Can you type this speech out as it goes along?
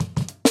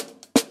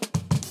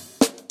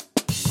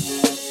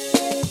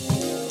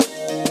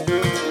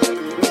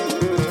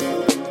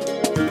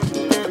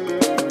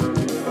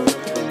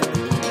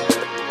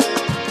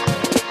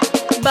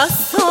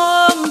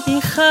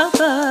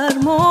خبر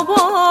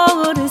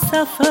مبار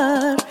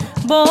سفر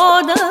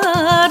با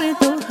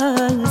درد و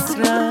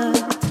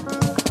حسرت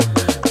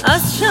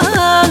از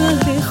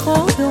شهر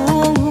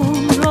خودم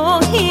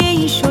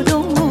راهی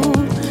شدم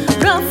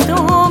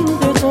رفتم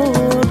به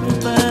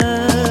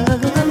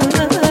غربت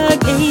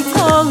ای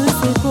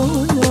تازه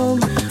گلم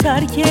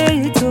ترک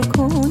تو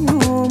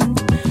کنم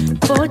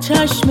با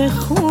چشم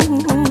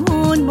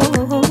خون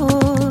با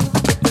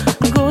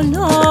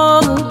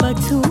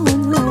گلابتونم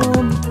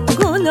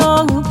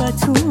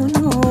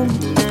گلابتونم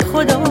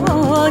خدا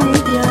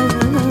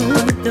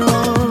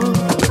نگهدار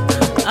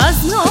از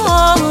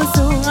ناز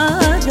و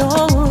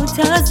عدات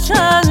از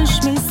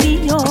چشم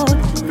سیاه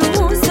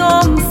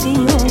روزم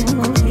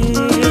سیاهه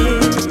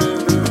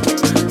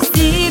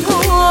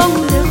سیرم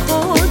به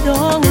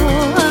خدا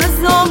از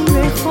عمر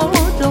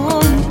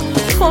خودم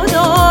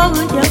خدا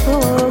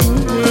نگهداره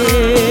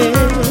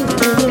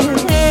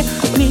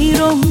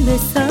میرم به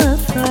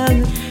سفر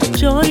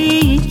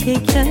جایی که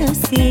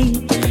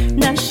کسی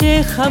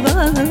نشه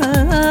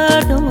خبر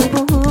دار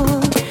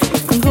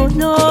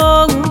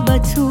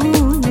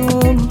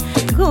گلابتونم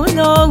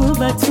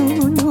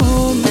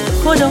گلابتونم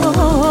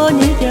خدا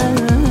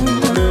نگهدار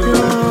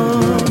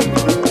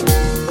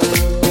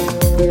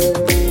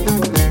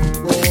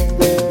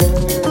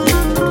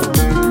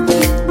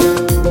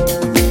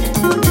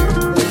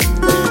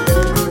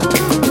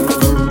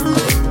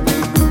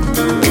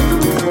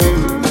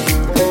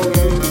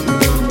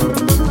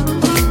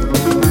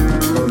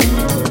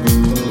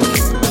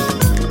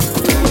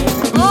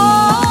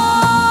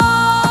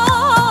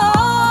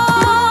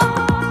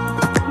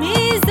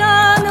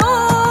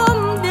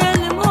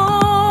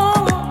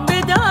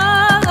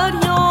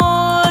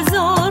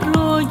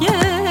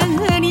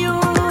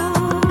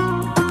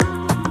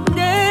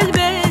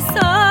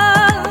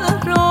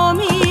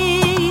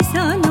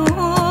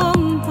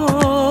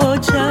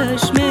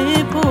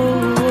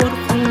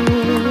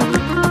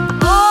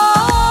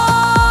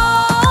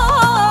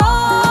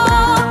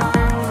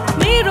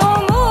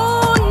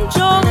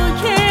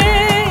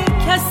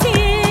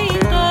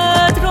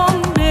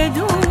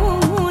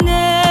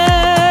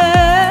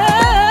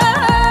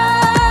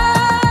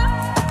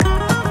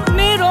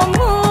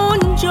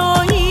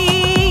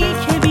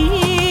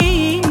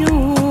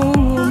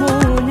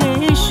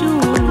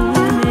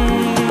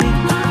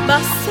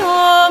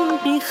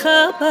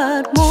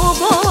خبر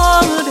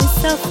مبار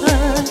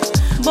سفر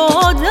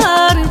با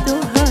درد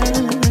و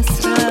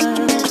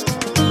حسرت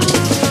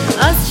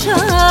از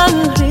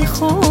شهر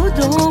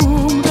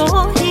خودم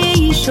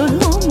راهی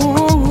شدم و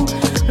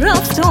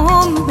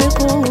رفتم به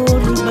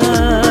غربت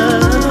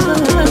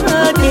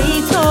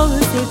ای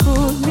تازه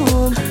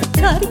گلم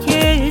ترک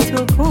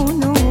تو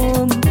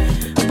کنم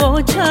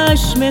با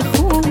چشم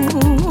خون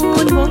با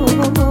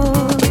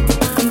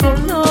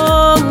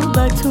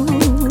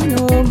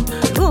گلابتونم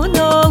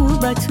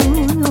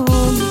گلابتونم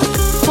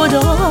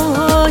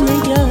خدا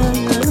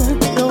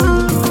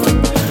نگهدار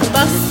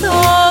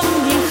بستم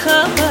بی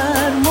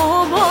خبر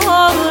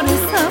مبار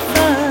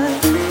سفر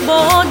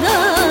با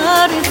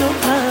درد و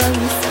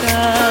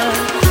حسرت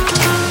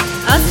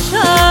از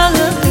شهر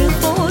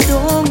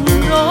خودم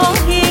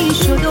راهی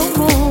شدم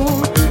و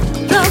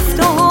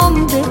رفتم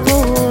به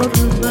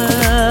غربت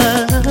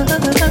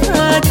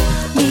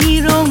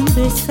میرم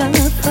به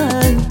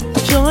سفر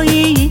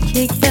جایی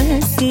که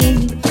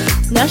کسی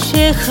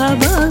نشه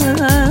خبر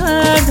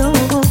دار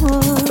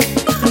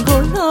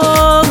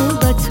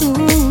گلابتونم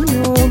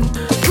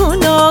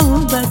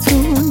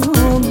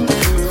گلابتونم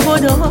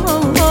خدا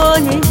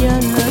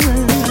نگهدار